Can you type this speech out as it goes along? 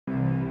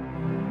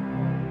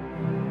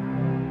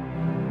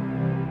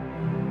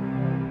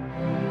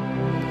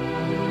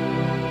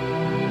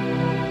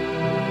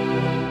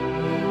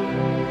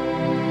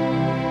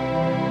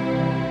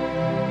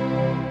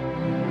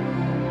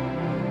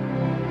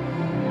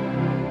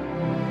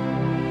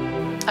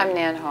I'm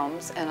Nan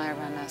Holmes, and I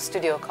run a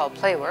studio called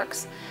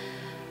Playworks.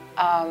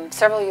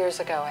 Several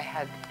years ago I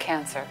had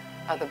cancer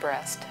of the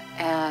breast,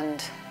 and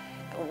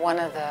one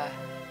of the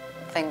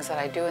things that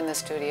I do in the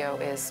studio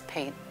is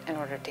paint in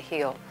order to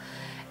heal.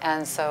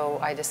 And so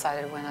I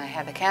decided when I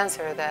had the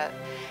cancer that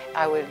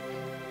I would,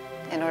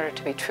 in order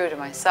to be true to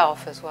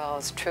myself as well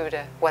as true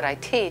to what I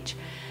teach,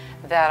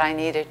 that I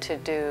needed to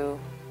do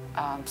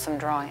some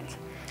drawings.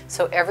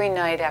 So every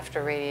night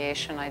after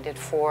radiation I did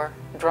 4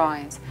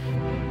 drawings.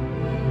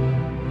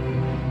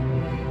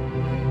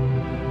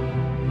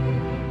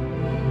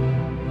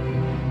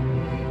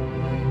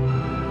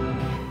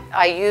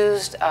 I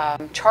used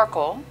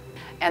charcoal,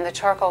 and the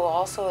charcoal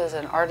also is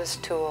an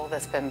artist tool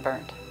that's been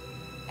burnt.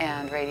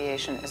 And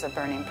radiation is a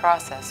burning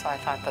process, so I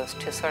thought those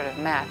two sort of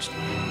matched.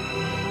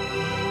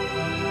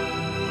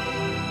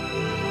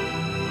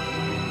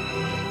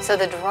 So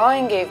the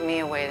drawing gave me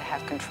a way to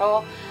have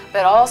control,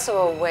 but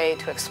also a way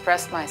to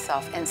express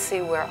myself and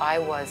see where I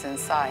was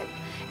inside.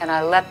 And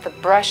I let the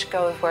brush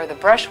go where the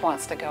brush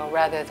wants to go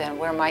rather than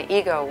where my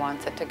ego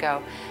wants it to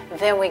go.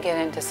 Then we get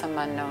into some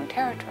unknown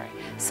territory.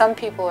 Some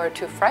people are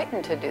too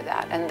frightened to do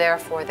that, and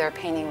therefore they're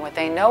painting what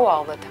they know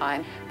all the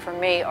time. For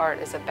me, art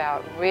is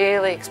about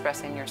really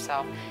expressing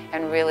yourself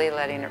and really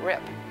letting it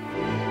rip.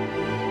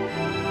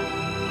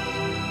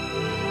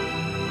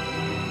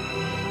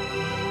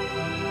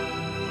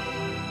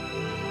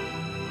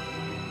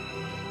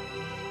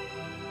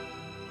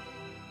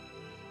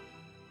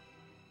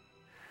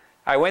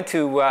 I went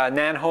to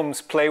Nan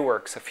Holmes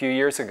Playworks a few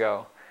years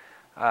ago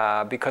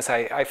because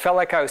I felt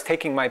like I was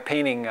taking my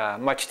painting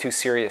much too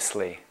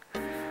seriously.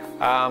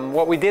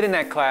 What we did in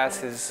that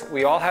class is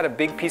we all had a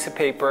big piece of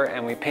paper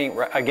and we paint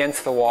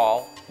against the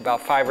wall,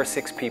 about 5 or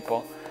 6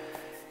 people.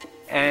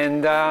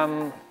 And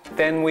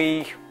then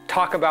we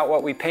talk about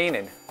what we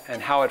painted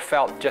and how it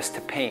felt just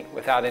to paint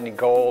without any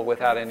goal,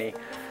 without any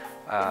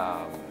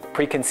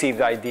preconceived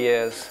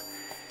ideas.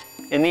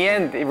 In the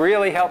end, it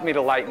really helped me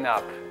to lighten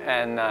up.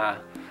 And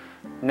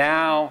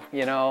now,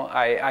 you know,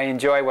 I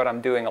enjoy what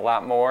I'm doing a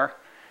lot more.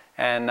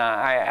 And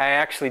I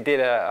actually did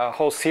a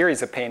whole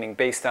series of painting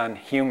based on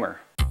humor.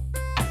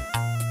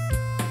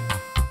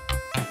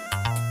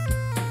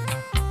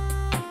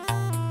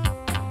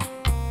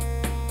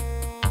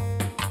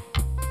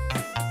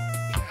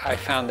 I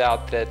found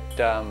out that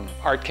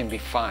art can be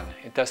fun.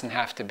 It doesn't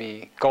have to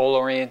be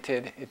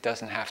goal-oriented. It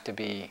doesn't have to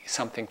be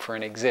something for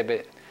an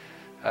exhibit.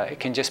 It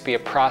can just be a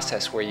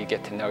process where you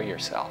get to know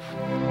yourself.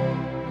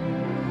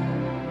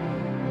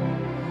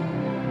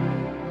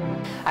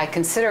 I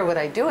consider what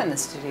I do in the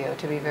studio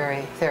to be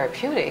very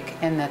therapeutic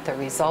in that the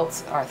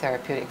results are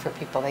therapeutic for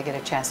people. They get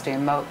a chance to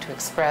emote, to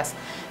express,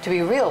 to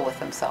be real with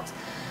themselves.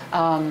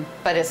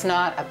 But it's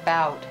not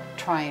about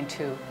trying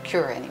to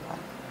cure anyone.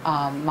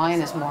 Mine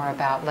is more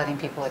about letting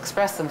people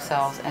express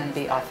themselves and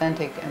be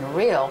authentic and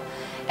real.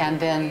 And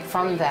then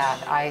from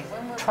that, I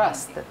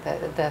trust that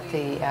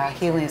the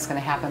healing is going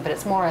to happen. But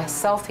it's more a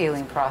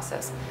self-healing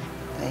process.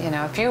 You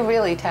know, if you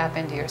really tap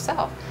into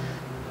yourself,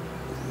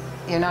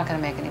 you're not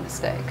going to make any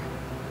mistake.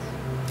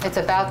 It's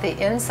about the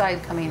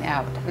inside coming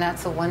out, and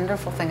that's the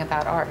wonderful thing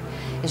about art,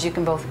 is you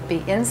can both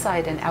be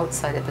inside and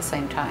outside at the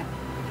same time.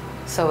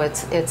 So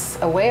it's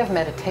a way of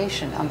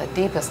meditation on the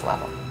deepest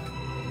level.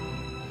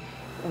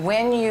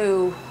 When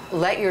you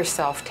let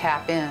yourself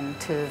tap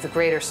into the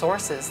greater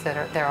sources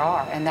that there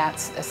are, and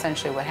that's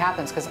essentially what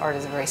happens, because art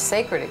is a very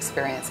sacred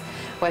experience,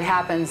 what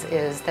happens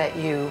is that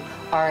you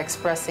are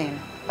expressing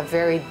a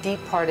very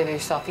deep part of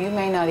yourself you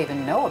may not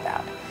even know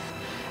about.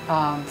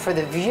 For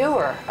the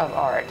viewer of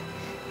art,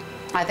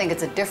 I think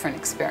it's a different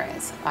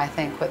experience. I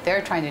think what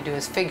they're trying to do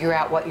is figure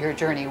out what your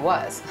journey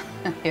was,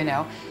 you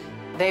know.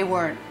 They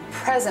weren't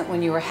present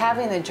when you were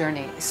having the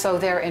journey, so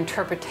their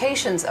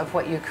interpretations of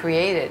what you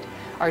created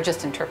are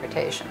just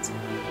interpretations.